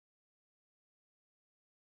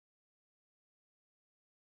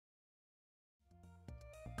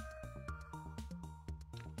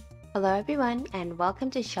Hello everyone and welcome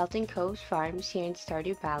to Shelton Cove Farms here in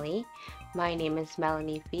Stardew Valley. My name is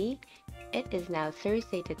Melanie V. It is now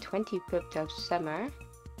Thursday the 25th of summer.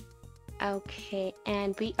 Okay,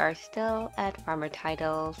 and we are still at Farmer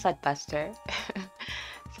Title Sudbuster.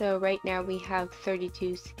 So right now we have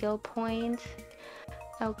 32 skill points.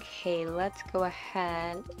 Okay, let's go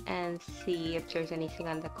ahead and see if there's anything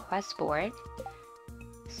on the quest board.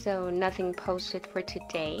 So nothing posted for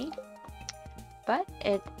today. But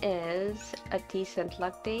it is a decent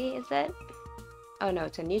luck day, is it? Oh no,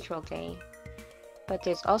 it's a neutral day. But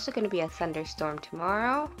there's also going to be a thunderstorm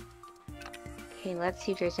tomorrow. Okay, let's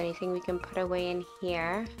see if there's anything we can put away in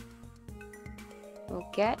here. We'll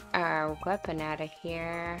get our weapon out of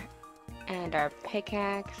here. And our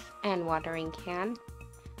pickaxe and watering can.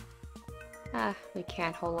 We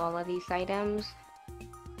can't hold all of these items.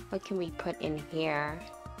 What can we put in here?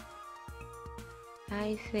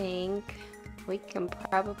 I think we can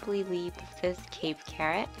probably leave this cave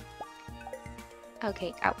carrot.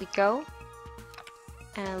 Okay, out we go.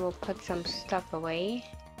 And we'll put some stuff away.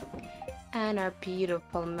 And our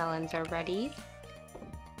beautiful melons are ready.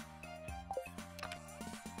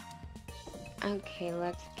 Okay,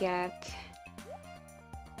 let's get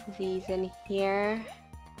these in here.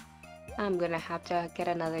 I'm gonna have to get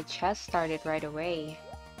another chest started right away.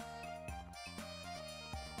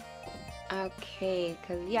 Okay,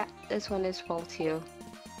 because yeah, this one is full too.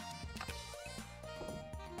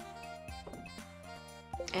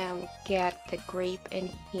 And we'll get the grape in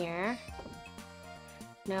here.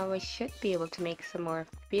 Now we should be able to make some more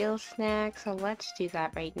field snacks, so let's do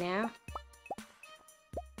that right now.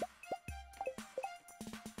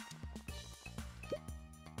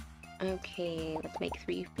 Okay, let's make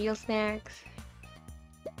 3 field snacks.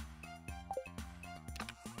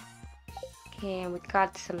 Okay, and we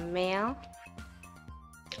got some mail.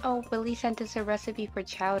 Oh, Willie sent us a recipe for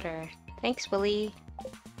chowder. Thanks, Willie.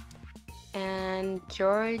 And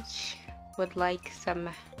George would like some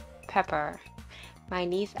pepper. My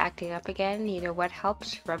knee's acting up again. You know what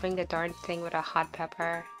helps? Rubbing the darn thing with a hot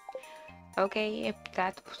pepper. Okay, if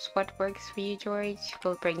that's what works for you, George,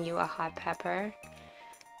 we'll bring you a hot pepper.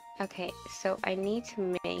 Okay, so I need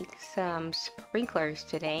to make some sprinklers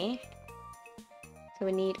today. So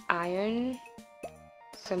we need iron,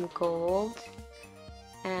 some gold,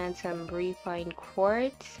 and some refined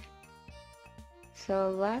quartz. So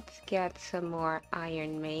let's get some more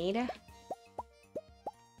iron made.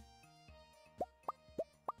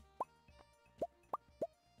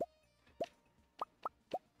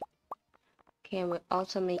 Okay, and we'll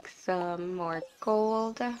also make some more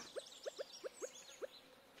gold.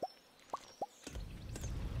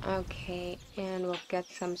 Okay, and we'll get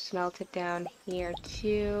some smelted down here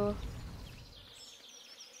too.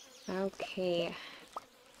 Okay,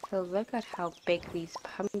 so look at how big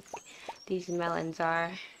these melons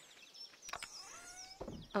are.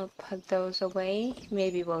 I'll put those away.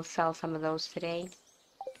 Maybe we'll sell some of those today.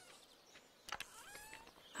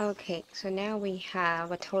 Okay, so now we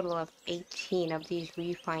have a total of 18 of these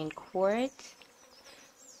refined quartz.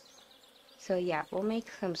 So yeah, we'll make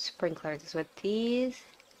some sprinklers with these.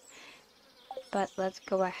 But let's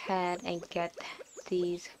go ahead and get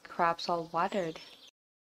these crops all watered.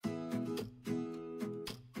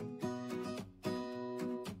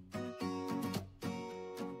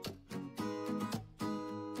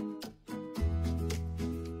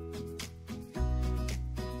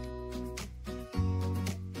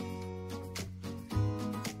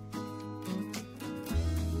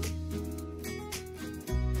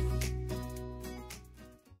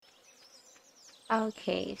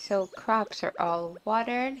 Okay, so crops are all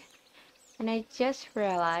watered, and I just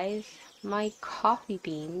realized my coffee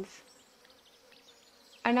beans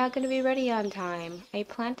are not going to be ready on time. I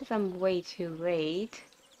planted them way too late.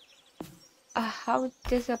 How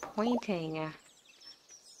disappointing.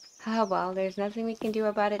 Well, there's nothing we can do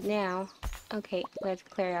about it now. Okay, let's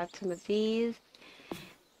clear out some of these.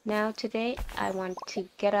 Now today I want to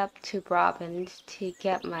get up to Robin's to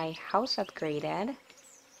get my house upgraded.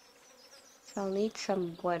 So I'll need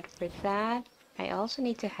some wood for that. I also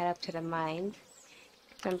need to head up to the mines.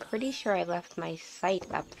 I'm pretty sure I left my site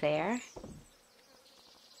up there.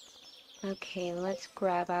 Okay, let's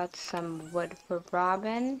grab out some wood for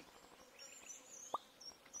Robin.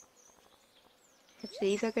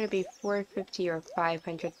 These are going to be 450 or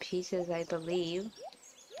 500 pieces, I believe.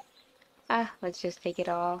 Let's just take it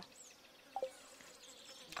all.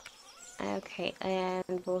 Okay, and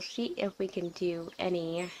we'll see if we can do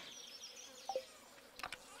any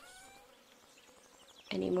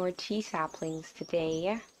more tea saplings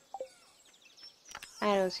today.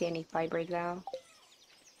 I don't see any fiber though.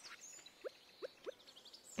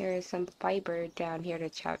 There is some fiber down here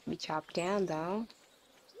to be chopped down though.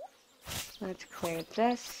 Let's clear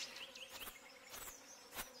this.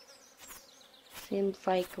 Seems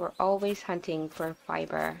like we're always hunting for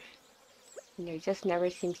fiber. And there just never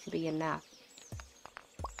seems to be enough.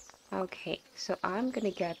 Okay, so I'm gonna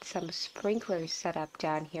get some sprinklers set up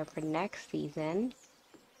down here for next season.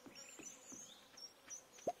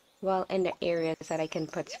 Well, in the areas that I can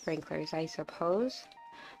put sprinklers, I suppose.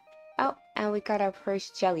 Oh, and we got our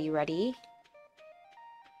first jelly ready.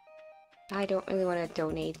 I don't really want to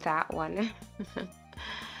donate that one.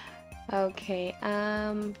 Okay,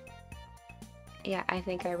 yeah, I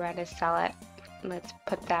think I'd rather sell it. Let's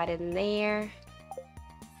put that in there.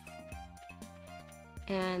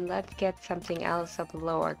 And let's get something else of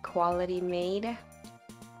lower quality made.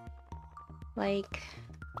 Like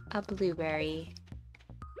a blueberry.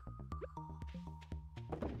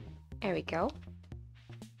 There we go.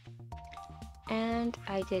 And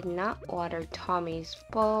I did not water Tommy's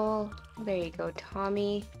bowl. There you go,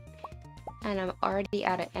 Tommy. And I'm already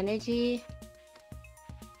out of energy.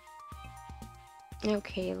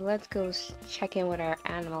 Okay, let's go check in with our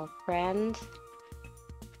animal friends.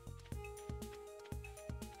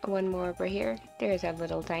 One more over here. There's our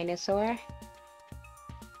little dinosaur.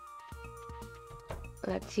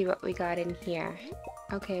 Let's see what we got in here.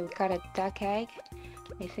 Okay, we got a duck egg.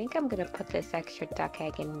 I think I'm gonna put this extra duck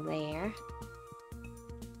egg in there.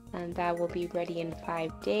 And that will be ready in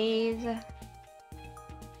 5 days.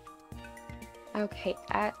 Okay,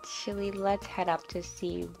 actually, let's head up to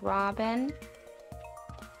see Robin.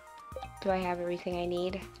 Do I have everything I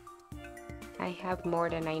need? I have more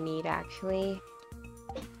than I need, actually.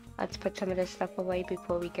 Let's put some of this stuff away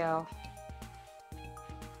before we go.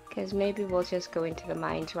 Because maybe we'll just go into the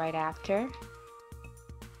mines right after.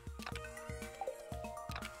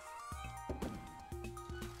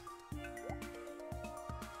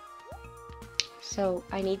 So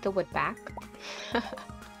I need the wood back.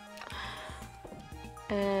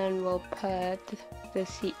 And we'll put the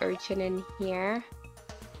sea urchin in here.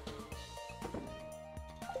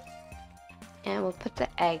 And we'll put the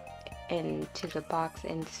egg into the box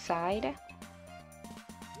inside.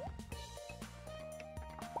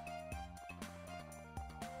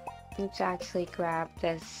 Let's actually grab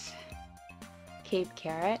this Cape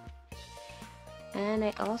Carrot. And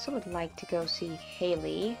I also would like to go see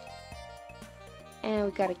Haley. And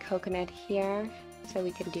we got a coconut here, so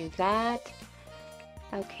we can do that.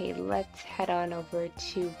 Okay, let's head on over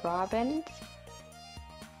to Robin's.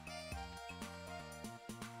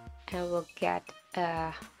 And we'll get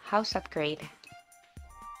a house upgrade.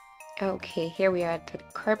 Okay, here we are at the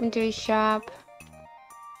carpentry shop.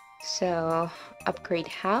 So, upgrade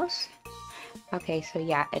house. Okay, so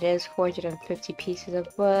yeah, it is 450 pieces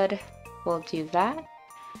of wood. We'll do that.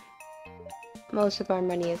 Most of our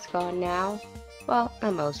money is gone now. Well,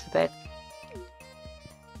 not most of it.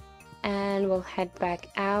 And we'll head back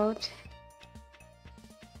out.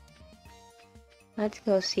 Let's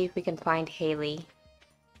go see if we can find Haley.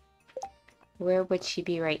 Where would she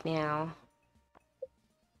be right now?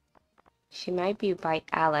 She might be by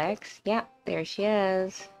Alex. Yeah, there she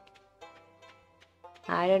is.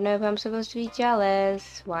 I don't know if I'm supposed to be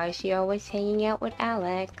jealous. Why is she always hanging out with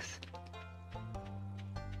Alex?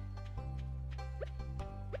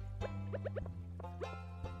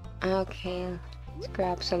 Okay, let's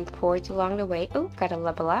grab some forage along the way. Oh, gotta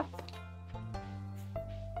level up.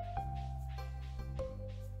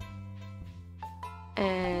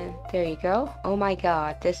 And there you go. Oh my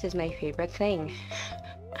god, this is my favorite thing.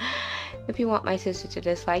 If you want my sister to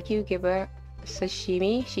dislike you, give her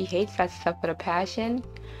sashimi. She hates that stuff with a passion.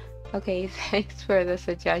 Okay, thanks for the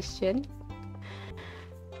suggestion.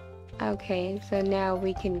 Okay, so now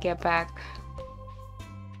we can get back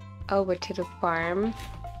over to the farm.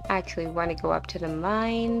 Actually, want to go up to the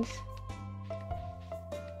mines.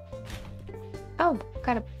 Oh,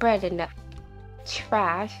 got a bread in the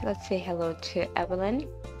trash. Let's say hello to Evelyn.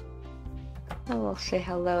 And we'll say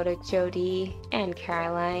hello to Jody and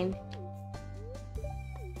Caroline.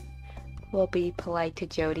 We'll be polite to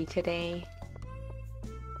Jody today.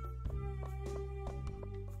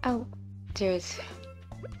 Oh,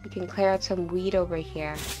 we can clear out some weed over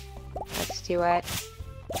here. Let's do it.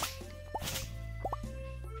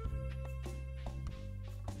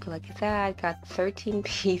 Look at that, got 13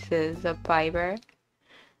 pieces of fiber.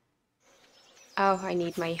 Oh, I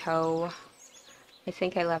need my hoe. I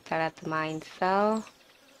think I left that at the mine, so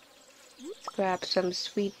let's grab some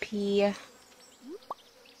sweet pea.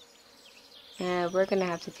 And we're gonna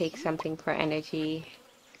have to take something for energy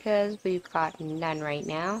because we've got none right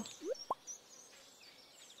now.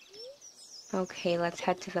 Okay, let's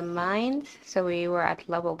head to the mines. So we were at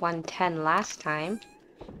level 110 last time.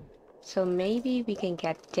 So maybe we can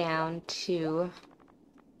get down to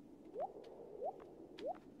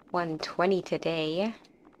 120 today.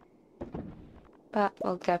 But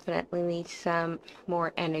we'll definitely need some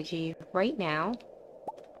more energy right now.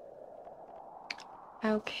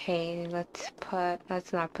 Okay, let's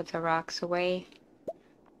not put the rocks away.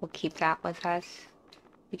 We'll keep that with us.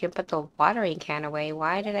 We can put the watering can away.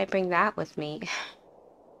 Why did I bring that with me?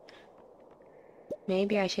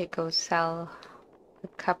 Maybe I should go sell a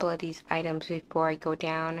couple of these items before I go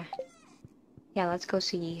down. Yeah, let's go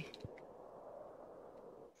see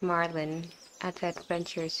Marlin at the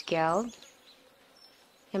Adventurers Guild.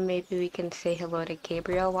 And maybe we can say hello to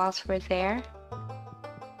Gabriel whilst we're there.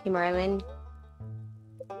 Hey Marlin.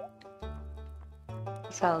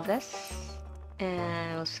 Sell this.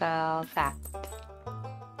 And we'll sell that.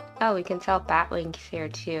 Oh, we can sell bat wings here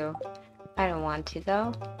too. I don't want to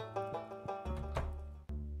though.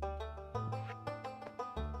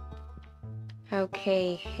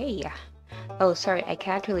 Okay, hey. Oh, sorry, I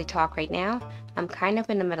can't really talk right now. I'm kind of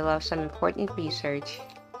in the middle of some important research.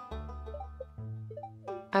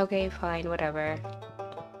 Okay, fine, whatever.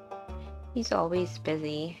 He's always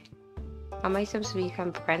busy. How am I supposed to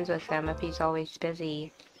become friends with him if he's always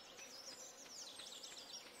busy?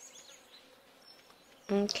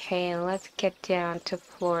 Okay, let's get down to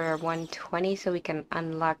floor 120 so we can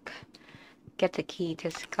get the key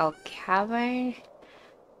to Skull Cavern.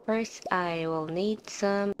 First, I will need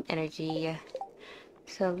some energy.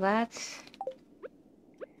 So let's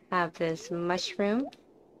have this mushroom.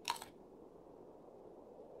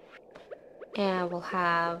 And we'll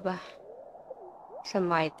have some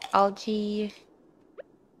white algae.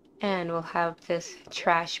 And we'll have this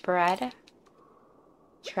trash bread.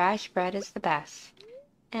 Trash bread is the best.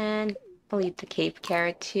 And I'll eat the Cape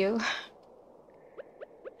carrot too.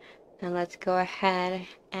 And let's go ahead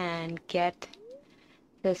and get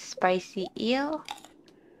the spicy eel.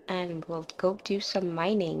 And we'll go do some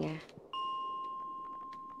mining.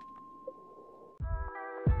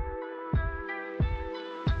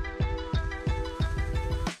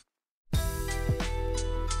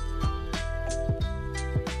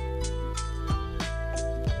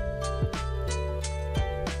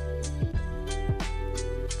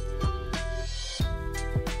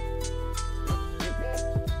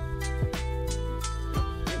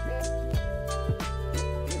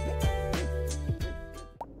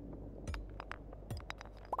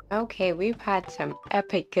 Okay, we've had some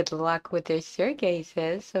epic good luck with their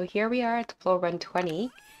staircases, so here we are at floor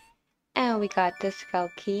 120, and we got the skull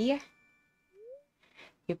key.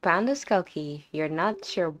 You found the skull key. You're not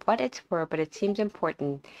sure what it's for, but it seems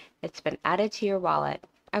important. It's been added to your wallet.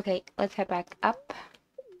 Okay, let's head back up.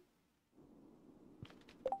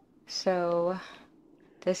 So,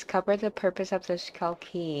 discover the purpose of the skull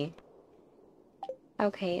key.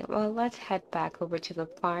 Okay, well, let's head back over to the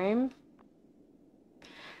farm.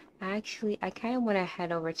 Actually, I kind of want to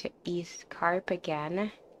head over to East Scarp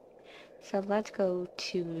again. So let's go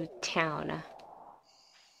to town.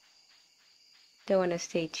 Don't want to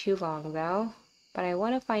stay too long though, but I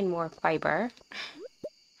want to find more fiber.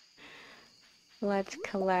 Let's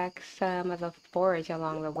collect some of the forage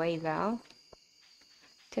along the way though.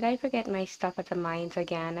 Did I forget my stuff at the mines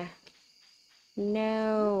again?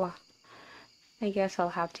 No. I guess I'll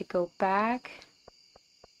have to go back.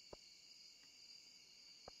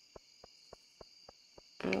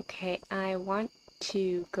 Okay, I want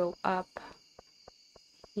to go up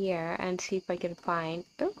here and see if I can find...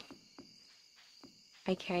 Oh,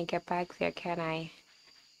 I can't get back there, can I?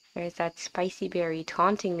 There's that spicy berry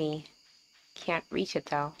taunting me. Can't reach it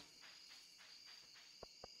though.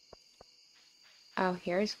 Oh,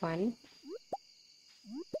 here's one.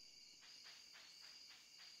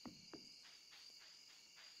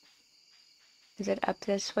 Is it up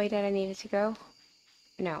this way that I needed to go?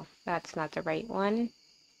 No, that's not the right one.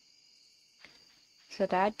 So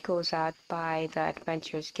that goes out by the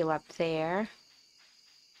adventure skill up there.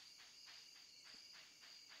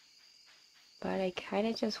 But I kind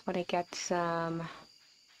of just want to get some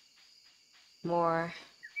more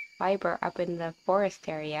fiber up in the forest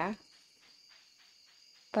area.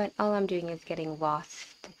 But all I'm doing is getting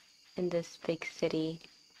lost in this big city.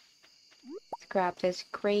 Let's grab this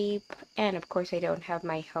grape. And of course I don't have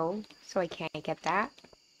my hoe, so I can't get that.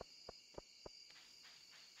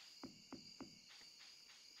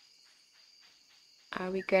 Are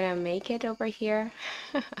we gonna make it over here?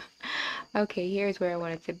 Okay, here's where I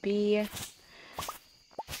want it to be.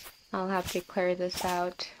 I'll have to clear this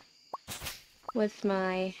out with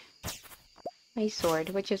my sword,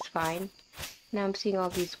 which is fine. Now I'm seeing all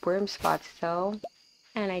these worm spots though,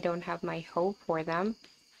 and I don't have my hoe for them,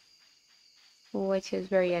 which is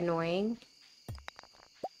very annoying.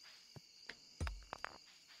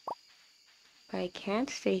 But I can't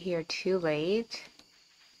stay here too late,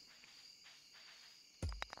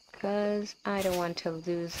 because I don't want to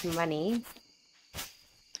lose money.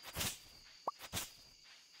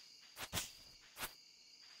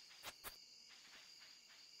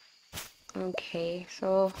 Okay,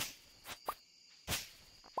 so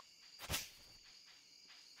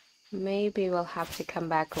maybe we'll have to come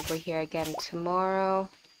back over here again tomorrow.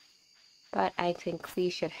 But I think we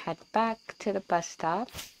should head back to the bus stop,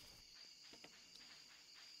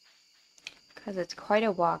 because it's quite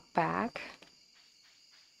a walk back.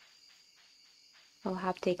 I'll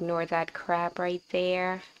have to ignore that crab right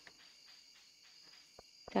there.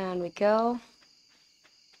 Down we go.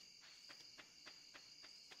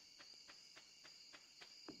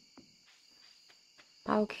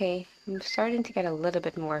 Okay, I'm starting to get a little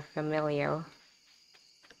bit more familiar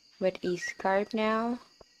with Scarp now,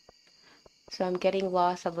 so I'm getting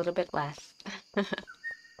lost a little bit less.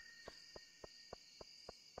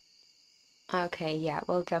 Okay, yeah,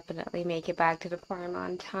 we'll definitely make it back to the farm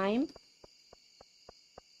on time.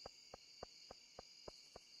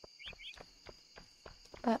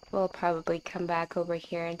 But we'll probably come back over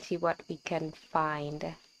here and see what we can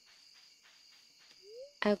find.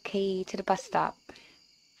 Okay, to the bus stop.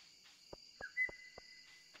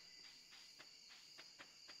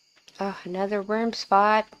 Oh, another worm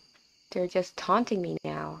spot. They're just taunting me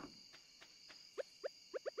now.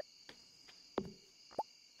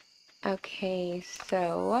 Okay,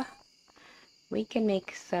 so we can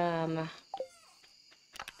make some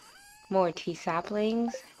more tea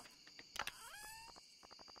saplings.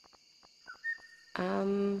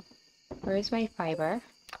 Where's my fiber?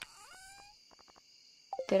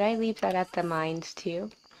 Did I leave that at the mines too?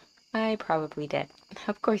 I probably did.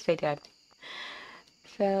 Of course I did.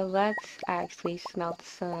 So let's actually smelt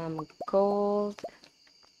some gold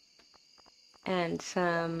and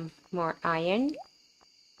some more iron.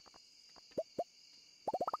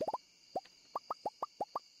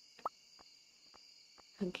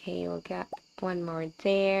 Okay, we'll get one more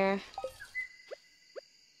there.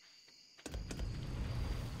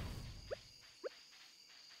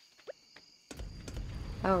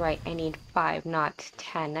 Oh right, I need 5, not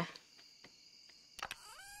 10.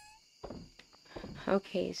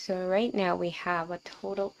 Okay, so right now we have a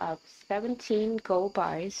total of 17 gold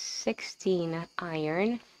bars, 16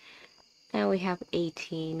 iron, and we have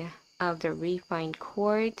 18 of the refined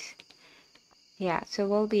quartz. Yeah, so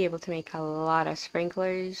we'll be able to make a lot of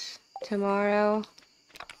sprinklers tomorrow,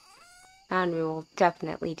 and we will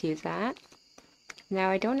definitely do that. Now,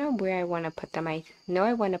 I don't know where I want to put them. I know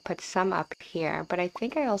I want to put some up here, but I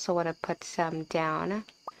think I also want to put some down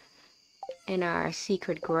in our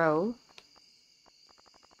secret grove.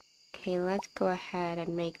 Okay, let's go ahead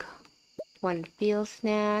and make one field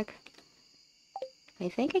snack. I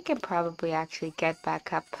think I can probably actually get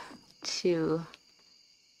back to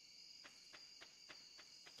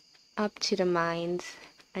the mines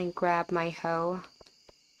and grab my hoe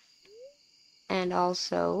and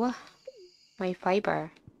also my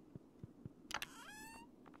fiber.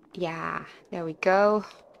 Yeah, there we go.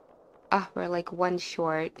 Ah, we're like one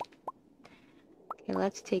short. Okay,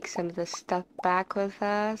 let's take some of the stuff back with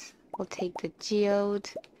us. We'll take the geode.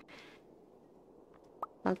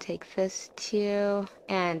 I'll take this too,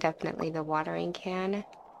 and definitely the watering can.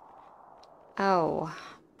 Oh,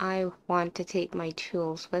 I want to take my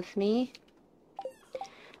tools with me.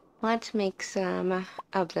 Let's make some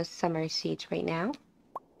of the summer seeds right now.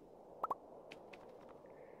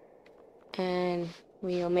 And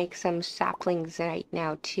we'll make some saplings right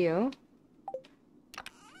now too.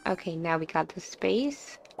 Okay, now we got the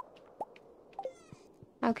space.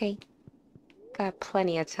 Okay, got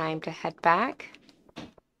plenty of time to head back.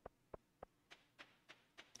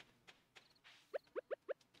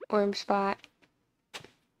 Worm spot.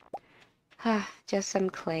 Ah, just some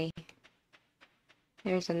clay.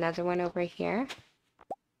 There's another one over here.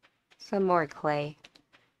 Some more clay.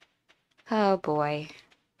 Oh boy.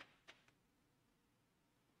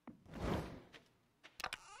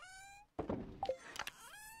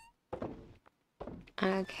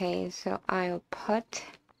 Okay, so I'll put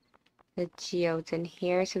the geodes in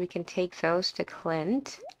here so we can take those to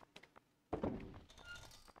Clint.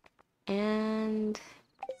 And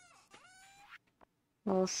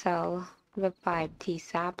we'll sell the 5 tea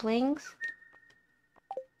saplings.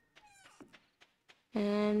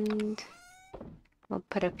 And we'll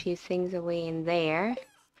put a few things away in there.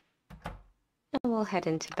 And we'll head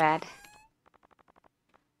into bed.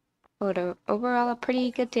 Overall, a pretty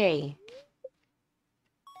good day.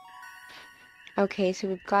 Okay, so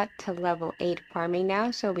we've got to level 8 farming now.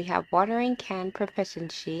 So we have watering can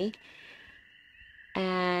proficiency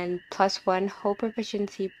and +1 whole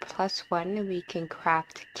proficiency +1. We can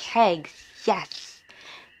craft kegs. Yes!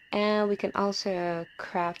 And we can also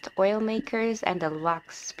craft oil makers and a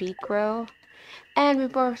lock speed grow. And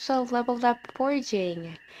we've also leveled up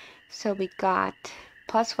foraging. So we got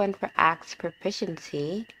 +1 for axe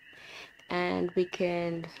proficiency. And we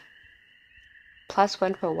can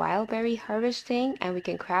 +1 for wildberry harvesting. And we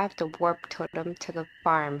can craft a warp totem to the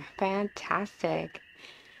farm. Fantastic.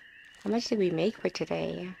 How much did we make for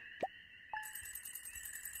today?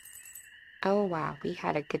 Oh wow, we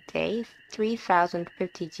had a good day.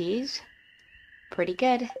 3,050 Gs. Pretty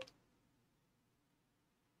good.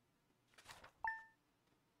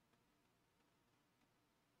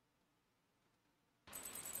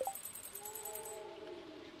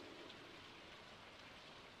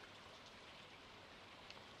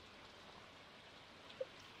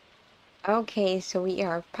 Okay, so we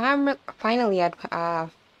are finally at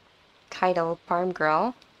title Farm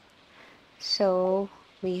Girl. So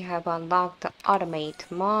we have unlocked the automate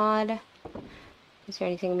mod. Is there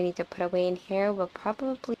anything we need to put away in here? We'll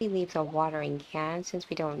probably leave the watering can since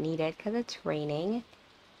we don't need it because it's raining.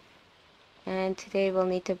 And today we'll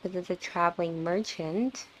need to visit the traveling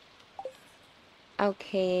merchant.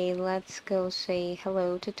 Okay, let's go say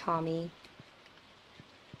hello to Tommy.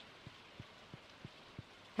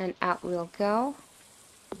 And out we'll go.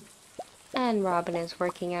 And Robin is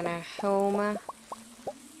working on our home.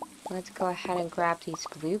 Let's go ahead and grab these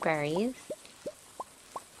blueberries.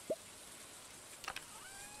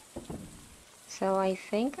 So I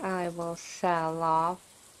think I will sell off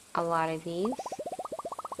a lot of these.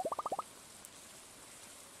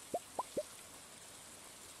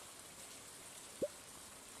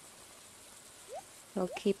 We'll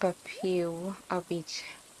keep a few of each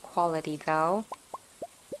quality though.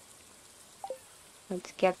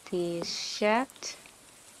 Let's get these shipped.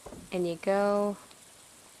 In you go.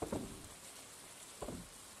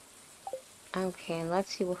 Okay,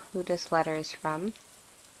 let's see who this letter is from.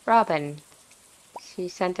 Robin. She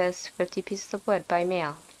sent us 50 pieces of wood by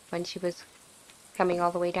mail when she was coming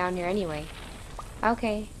all the way down here anyway.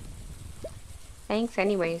 Okay. Thanks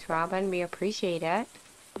anyways, Robin. We appreciate it.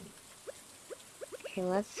 Okay,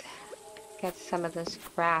 let's get some of this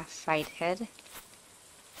grass sighted.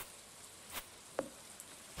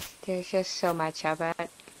 There's just so much of it.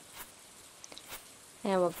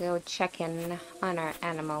 And we'll go check in on our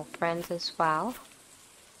animal friends as well.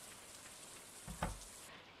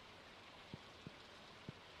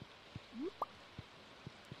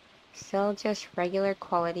 Still just regular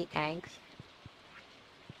quality eggs.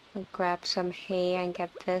 We'll grab some hay and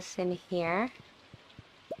get this in here.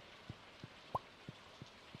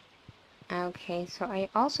 Okay, so I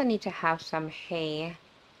also need to have some hay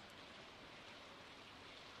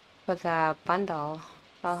for the bundle.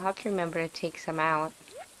 I'll have to remember to take some out.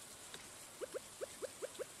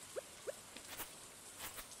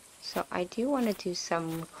 So I do want to do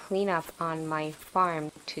some cleanup on my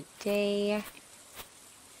farm today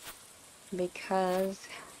because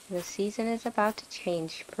the season is about to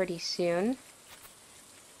change pretty soon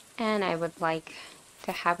and I would like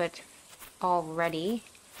to have it all ready.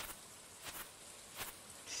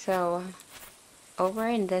 So over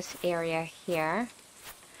in this area here,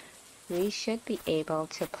 we should be able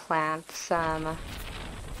to plant some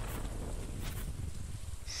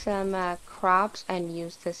crops and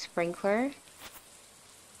use the sprinkler.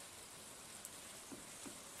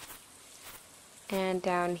 And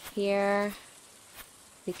down here,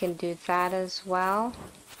 we can do that as well.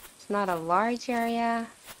 It's not a large area,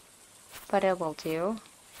 but it will do.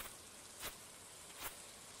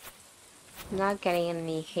 I'm not getting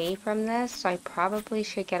any hay from this, so I probably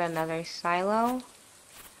should get another silo.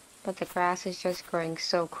 But the grass is just growing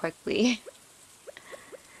so quickly.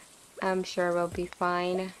 I'm sure we'll be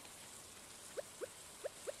fine.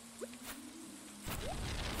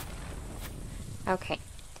 Okay,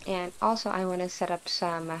 and also I want to set up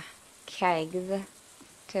some kegs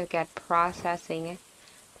to get processing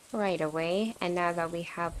right away. And now that we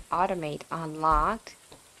have automate unlocked,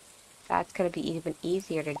 that's going to be even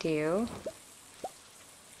easier to do.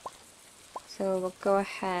 So we'll go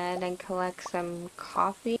ahead and collect some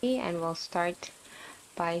coffee and we'll start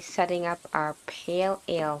by setting up our pale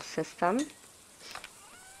ale system.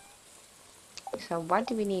 So what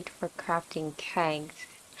do we need for crafting kegs?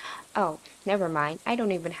 Oh, never mind. I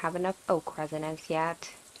don't even have enough oak resonance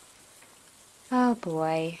yet. Oh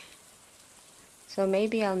boy. So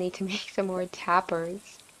maybe I'll need to make some more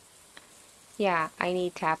tappers. Yeah, I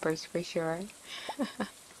need tappers for sure.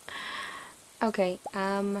 Okay,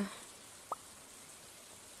 how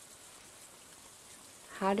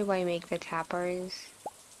do I make the tappers?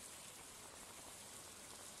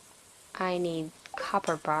 I need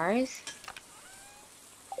copper bars.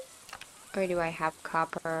 Where do I have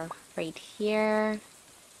copper? Right here.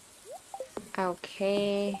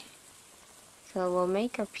 Okay. So we'll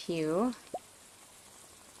make a few.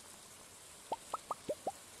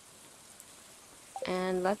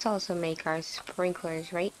 And let's also make our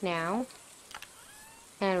sprinklers right now.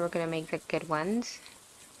 And we're gonna make the good ones.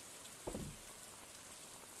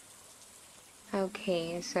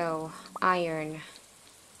 Okay, so iron,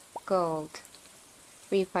 gold,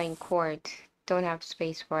 refined quartz. Don't have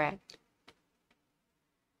space for it.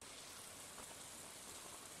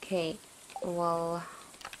 Okay, we'll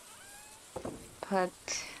put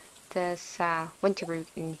this winter root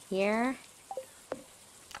in here.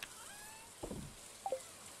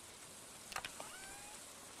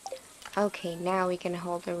 Okay, now we can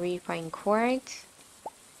hold the refined quartz.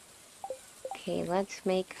 Okay, let's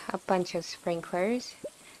make a bunch of sprinklers.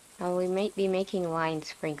 And we might be making line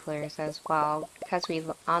sprinklers as well, because we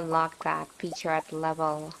unlocked that feature at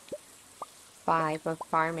level 5 of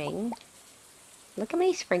farming. Look how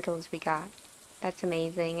many sprinkles we got. That's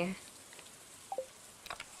amazing.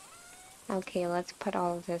 Okay, let's put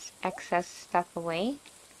all of this excess stuff away.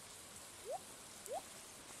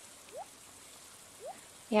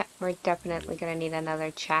 Yeah, we're definitely gonna need another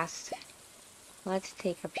chest. Let's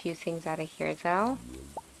take a few things out of here though.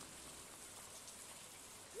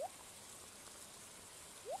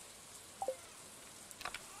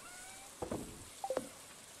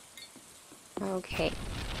 Okay.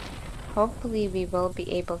 Hopefully we will be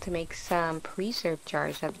able to make some preserve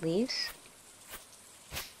jars at least.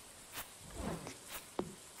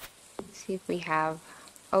 Let's see if we have...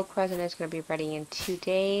 Oak resin is going to be ready in 2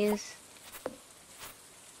 days.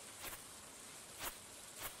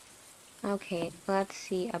 Okay, let's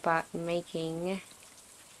see about making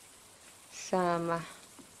some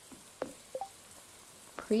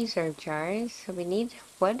preserve jars. So we need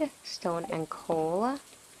wood, stone, and coal.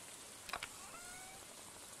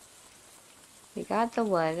 We got the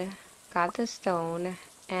wood, got the stone,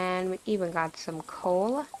 and we even got some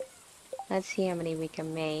coal. Let's see how many we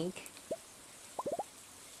can make.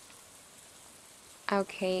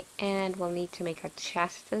 Okay, and we'll need to make a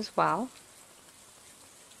chest as well.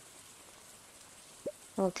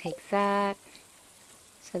 We'll take that.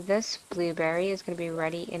 So this blueberry is going to be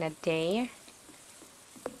ready in a day.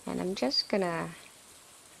 And I'm just gonna...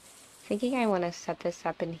 Thinking I want to set this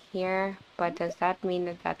up in here, but does that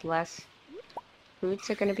mean that less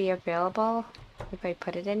fruits are going to be available if I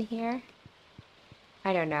put it in here?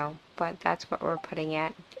 I don't know, but that's what we're putting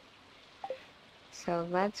it. So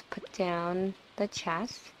let's put down the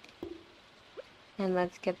chest. And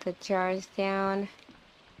let's get the jars down.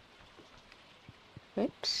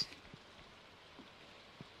 Oops.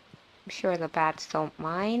 I'm sure the bats don't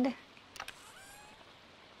mind.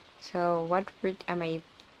 So what fruit am I...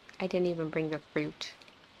 I didn't even bring the fruit.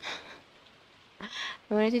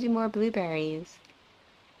 I wanted to do more blueberries.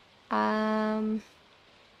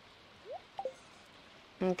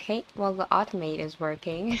 Okay, well the automate is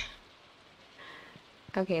working.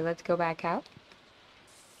 Okay, let's go back out.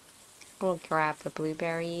 We'll grab the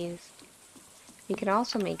blueberries. We can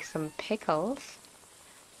also make some pickles.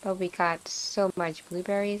 But we got so much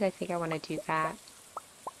blueberries, I think I want to do that.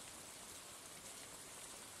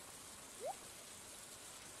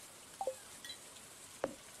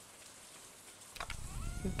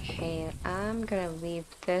 Okay, I'm gonna leave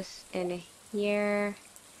this in here.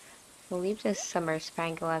 We'll leave this summer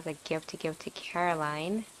spangle as a gift to give to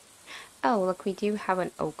Caroline. Oh, look, we do have an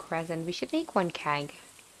oak resin. We should make one keg.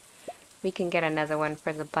 We can get another one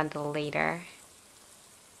for the bundle later.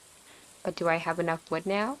 But do I have enough wood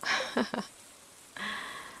now?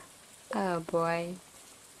 Oh boy.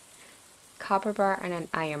 Copper bar and an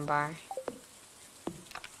iron bar.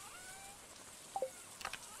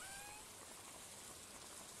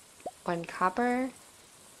 One copper.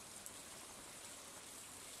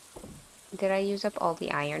 Did I use up all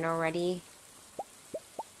the iron already?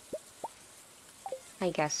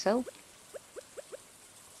 I guess so.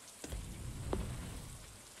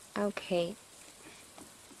 Okay.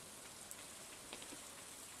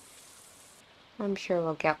 I'm sure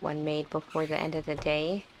we'll get one made before the end of the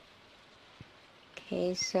day.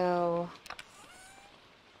 Okay, so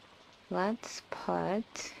let's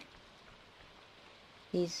put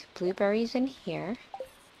these blueberries in here.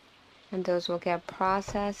 And those will get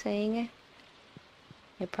processing.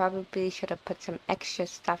 I probably should have put some extra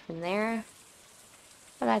stuff in there.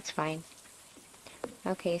 But that's fine.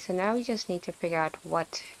 Okay, so now we just need to figure out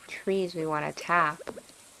what trees we want to tap.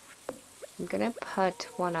 I'm gonna put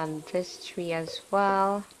one on this tree as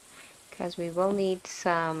well, because we will need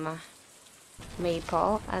some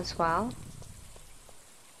maple as well.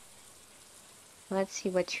 Let's see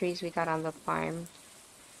what trees we got on the farm.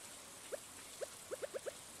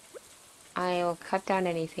 I'll cut down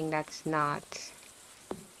anything that's not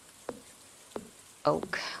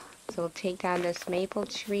oak. So we'll take down this maple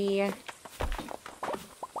tree.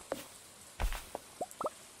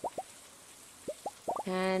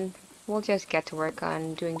 And we'll just get to work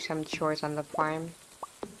on doing some chores on the farm.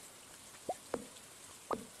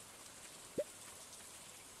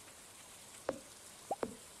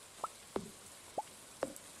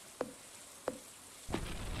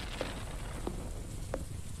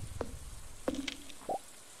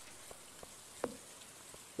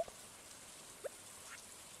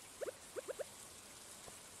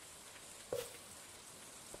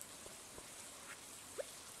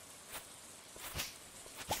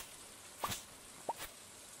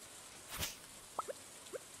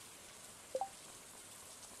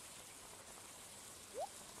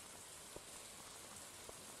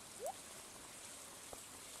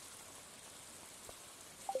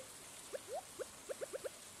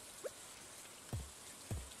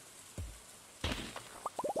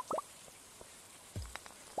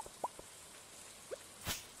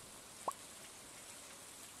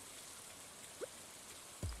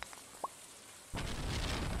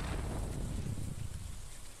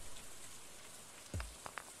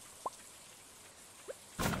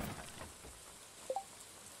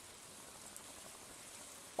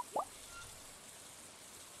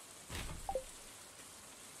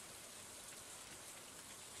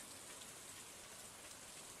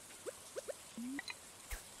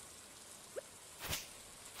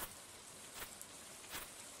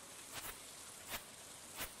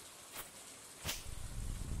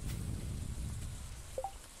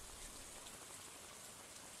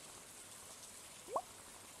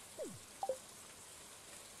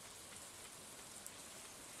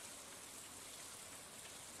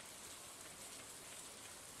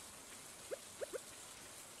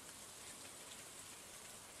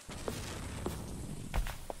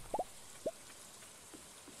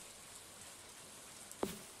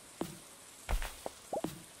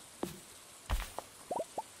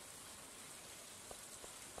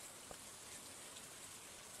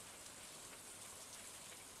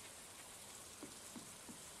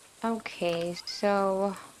 Okay,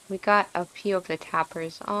 so we got a few of the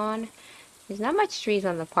tappers on. There's not much trees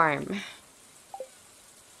on the farm.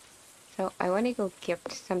 So I want to go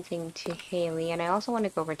gift something to Haley, and I also want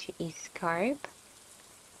to go over to Scarp.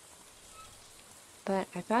 But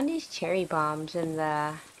I found these cherry bombs in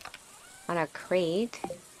on a crate.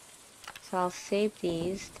 So I'll save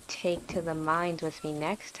these to take to the mines with me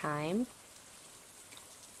next time.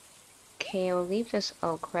 Okay, we'll leave this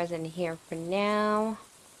oak resin here for now.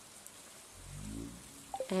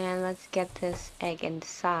 And let's get this egg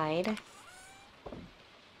inside.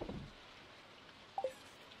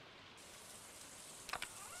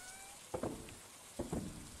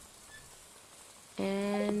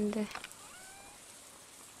 And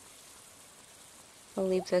we'll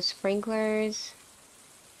leave the sprinklers.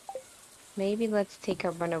 Maybe let's take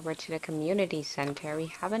a run over to the community center. We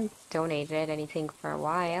haven't donated anything for a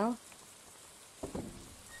while.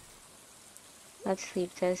 Let's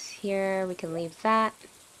leave this here. We can leave that.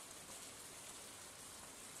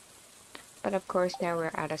 But of course now we're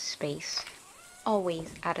out of space.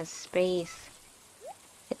 Always out of space.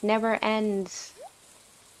 It never ends.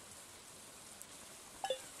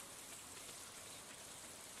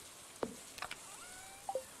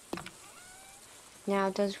 Now,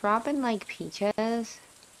 does Robin like peaches?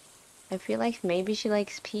 I feel like maybe she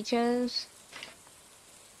likes peaches.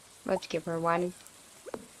 Let's give her one.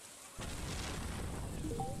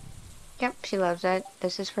 Yep, she loves it.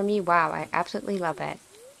 This is for me. Wow, I absolutely love it.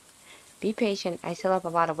 Be patient. I still have a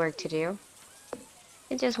lot of work to do.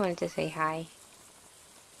 I just wanted to say hi.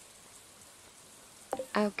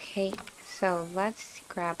 Okay, so let's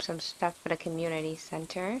grab some stuff for the community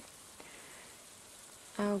center.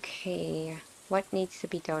 Okay, what needs to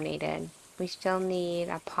be donated? We still need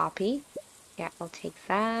a poppy. Yeah, we'll take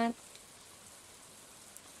that.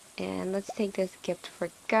 And let's take this gift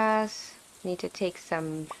for Gus. Need to take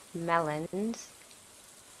some melons.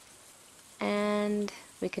 And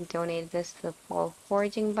we can donate this to the full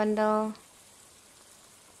foraging bundle.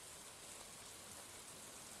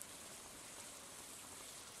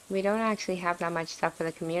 We don't actually have that much stuff for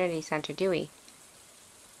the community center, do we?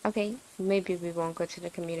 Okay, maybe we won't go to the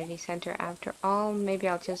community center after all. Maybe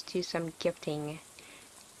I'll just do some gifting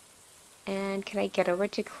And can I get over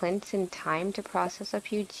to Clint's in time to process a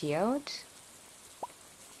few geodes?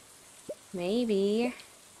 Maybe,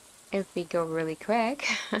 if we go really quick.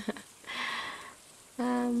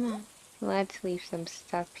 Let's leave some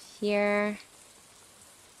stuff here.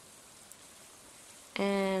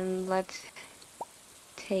 And let's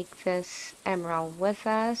take this emerald with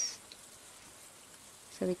us.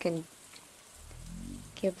 So we can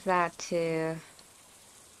give that to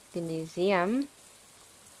the museum.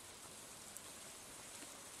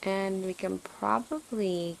 And we can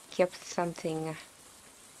probably give something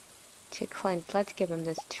to Clint. Let's give him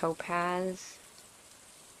this topaz.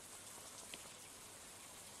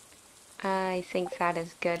 I think that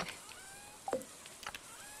is good.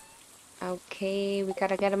 Okay, we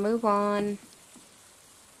gotta get a move on.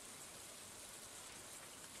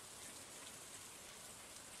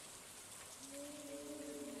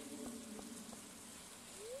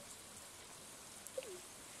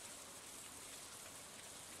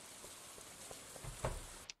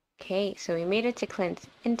 Okay, so we made it to Clint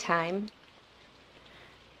in time.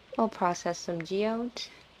 We'll process some geodes.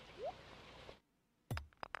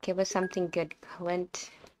 Give us something good, Clint.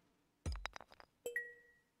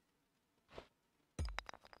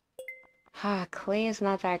 Ah, clay is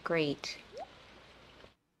not that great.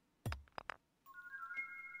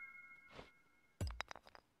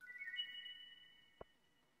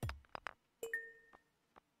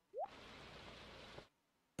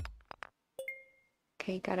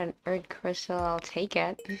 Okay, got an earth crystal, I'll take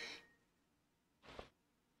it.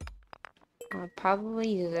 I'll probably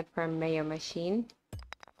use it for a mayo machine.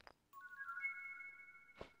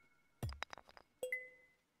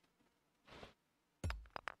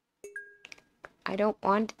 I don't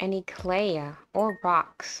want any clay or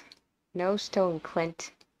rocks. No stone,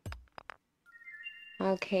 Clint.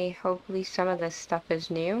 Okay, hopefully some of this stuff is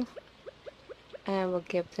new. And we'll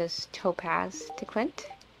give this topaz to Clint.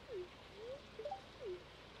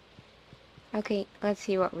 Okay, let's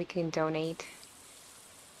see what we can donate.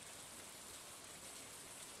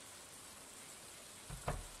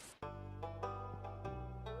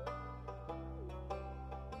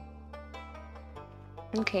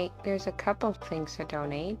 Okay, there's a couple things to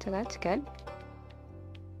donate, so that's good.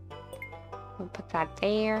 We'll put that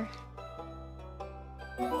there.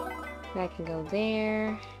 That can go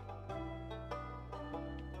there.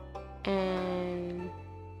 And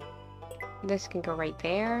this can go right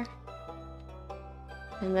there.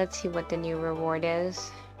 And let's see what the new reward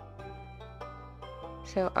is.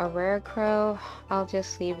 So a rare crow, I'll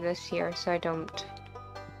just leave this here so I don't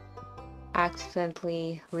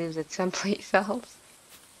accidentally lose it someplace else.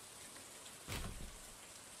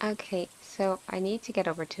 Okay, so I need to get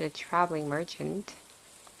over to the traveling merchant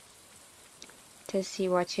to see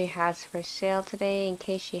what she has for sale today, in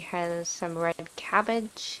case she has some red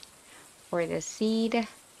cabbage or the seed.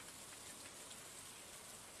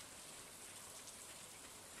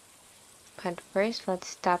 But first, let's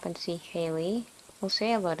stop and see Haley. We'll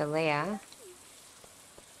say hello to Leia.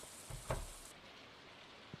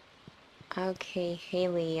 Okay,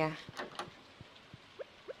 Haley.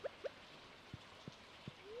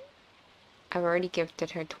 I've already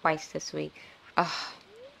gifted her twice this week. Ugh.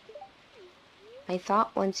 I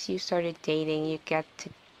thought once you started dating, you get to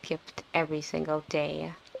gift every single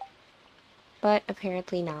day. But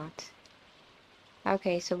apparently not.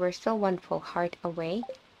 Okay, so we're still one full heart away.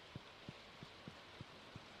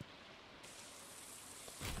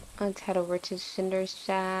 Let's head over to Cinder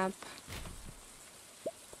Sap.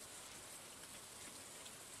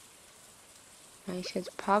 I should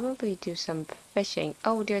probably do some fishing.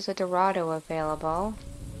 Oh, there's a Dorado available.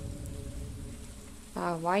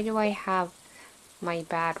 Why do I have my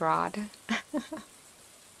bad rod?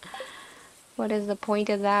 What is the point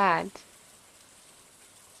of that?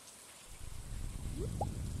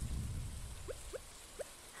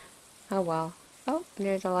 Oh well. Oh,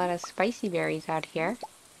 there's a lot of spicy berries out here.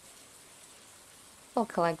 We'll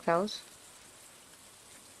collect those.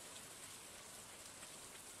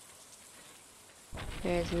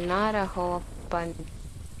 There's not a whole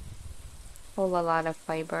lot of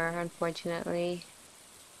fiber, unfortunately.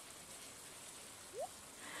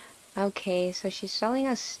 Okay, so she's selling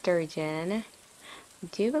a sturgeon. I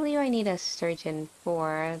do believe I need a sturgeon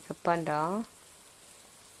for the bundle.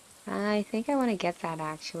 I think I want to get that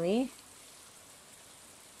actually.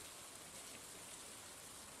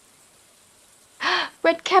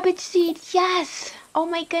 Red cabbage seed, yes! Oh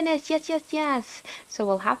my goodness, yes, yes, yes! So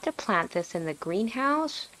we'll have to plant this in the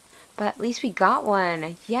greenhouse, but at least we got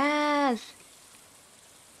one. Yes!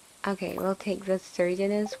 Okay, we'll take the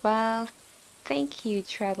sturgeon as well. Thank you,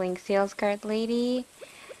 traveling sales cart lady.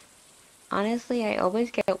 Honestly, I always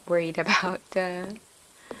get worried about the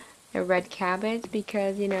red cabbage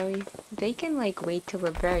because, you know, they can like wait till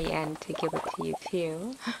the very end to give it to you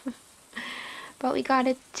too. But we got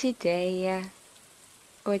it today,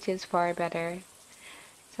 which is far better.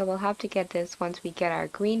 So we'll have to get this once we get our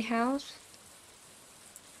greenhouse.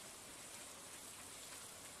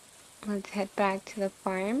 Let's head back to the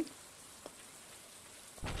farm.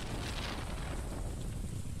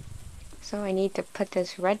 So I need to put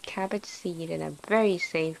this red cabbage seed in a very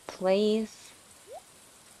safe place.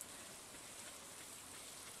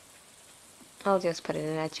 I'll just put it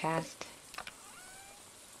in a chest.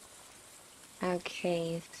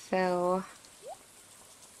 Okay, so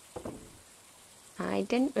I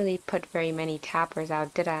didn't really put very many tappers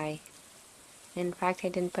out, did I? In fact, I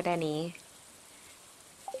didn't put any.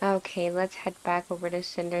 Okay, let's head back over to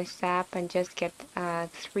Cinder Sap and just get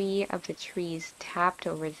 3 of the trees tapped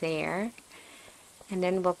over there. And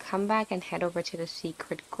then we'll come back and head over to the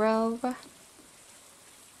Secret Grove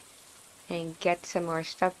and get some more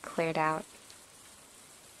stuff cleared out.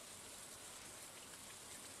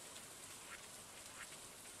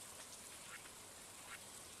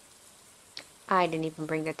 I didn't even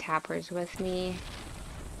bring the tappers with me.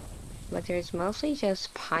 But there's mostly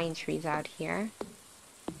just pine trees out here.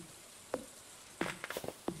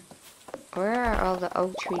 Where are all the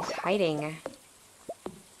oak trees hiding?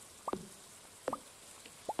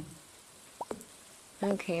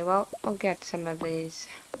 Okay, well, we'll get some of these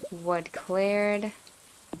wood cleared.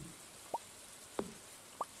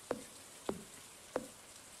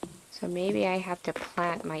 So maybe I have to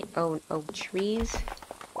plant my own oak trees.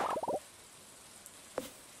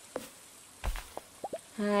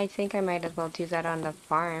 I think I might as well do that on the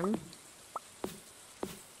farm.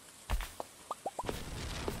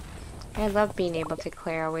 I love being able to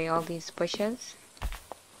clear away all these bushes,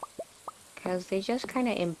 because they just kind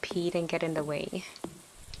of impede and get in the way.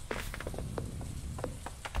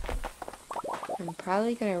 I'm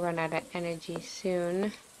probably going to run out of energy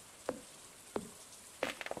soon.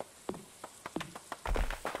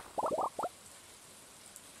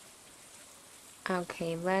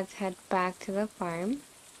 Okay, let's head back to the farm.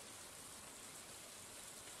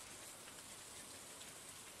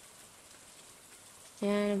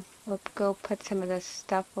 And we'll go put some of this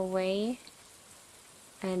stuff away.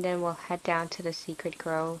 And then we'll head down to the Secret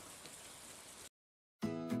Grove.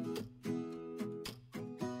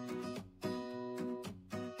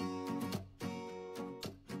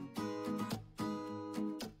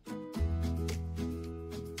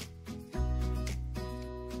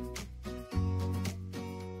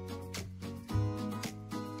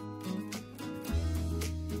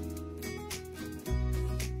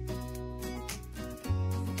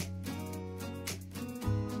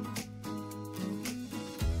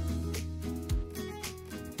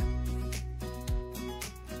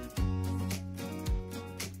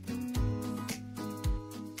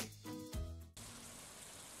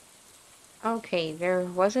 Okay, there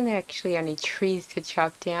wasn't actually any trees to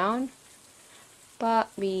chop down, but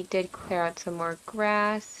we did clear out some more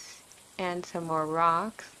grass and some more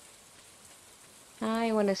rocks.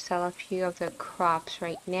 I want to sell a few of the crops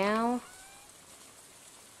right now.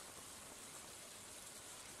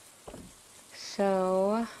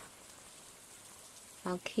 So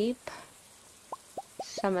I'll keep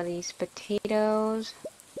some of these potatoes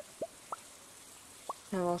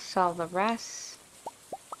and we'll sell the rest.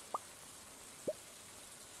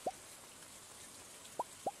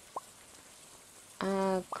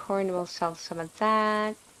 Corn, we'll sell some of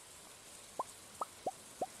that.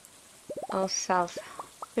 I'll sell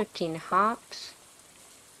 15 hops.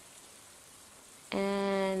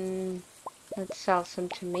 And let's sell some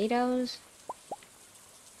tomatoes.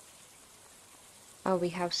 Oh, we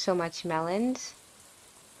have so much melons.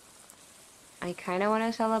 I kind of want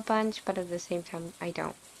to sell a bunch, but at the same time, I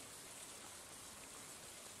don't.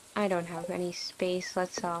 I don't have any space.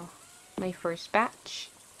 Let's sell my first batch.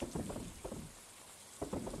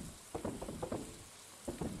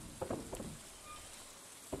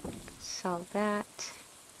 Sell that.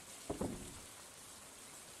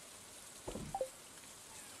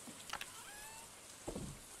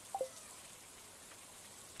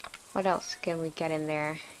 What else can we get in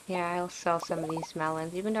there? Yeah, I'll sell some of these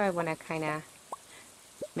melons, even though I want to kind of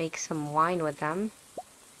make some wine with them.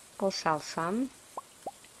 We'll sell some.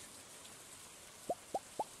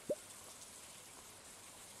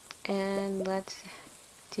 And let's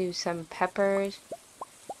do some peppers.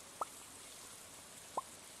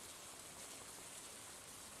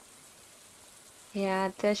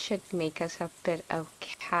 Yeah, this should make us a bit of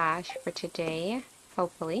cash for today,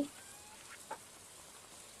 hopefully.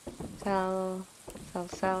 Sell, sell,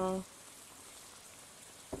 sell.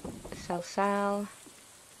 sell.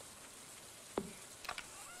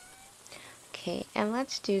 Okay, and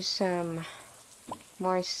let's do some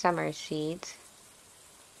more summer seeds.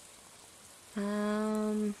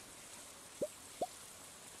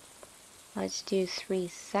 Let's do 3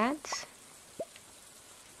 sets.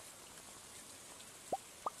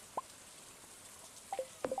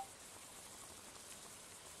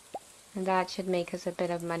 And that should make us a bit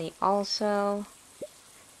of money also.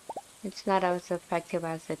 It's not as effective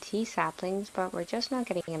as the tea saplings, but we're just not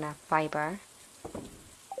getting enough fiber.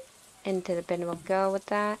 Into the bin we'll go with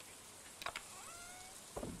that.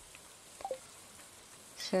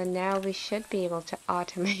 So now we should be able to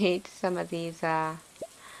automate some of these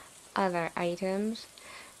other items.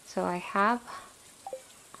 So I have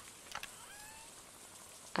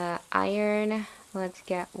iron. Let's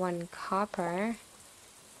get 1 copper.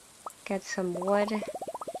 Get some wood.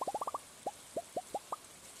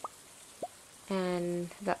 And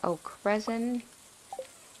the oak resin.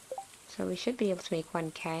 So we should be able to make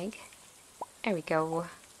 1 keg. There we go.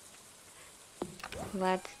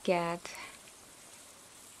 Let's get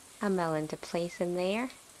a melon to place in there.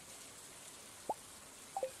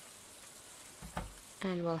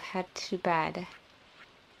 And we'll head to bed.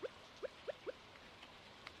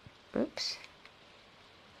 Oops.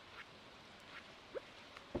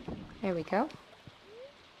 There we go.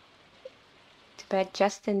 To bed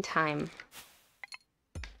just in time.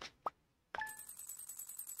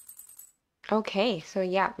 Okay, so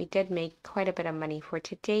yeah, we did make quite a bit of money for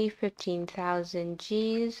today, 15,000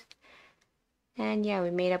 Gs. And yeah, we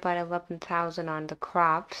made about 11,000 on the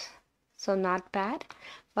crops. So not bad.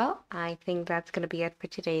 Well, I think that's going to be it for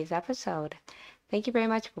today's episode. Thank you very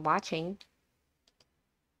much for watching.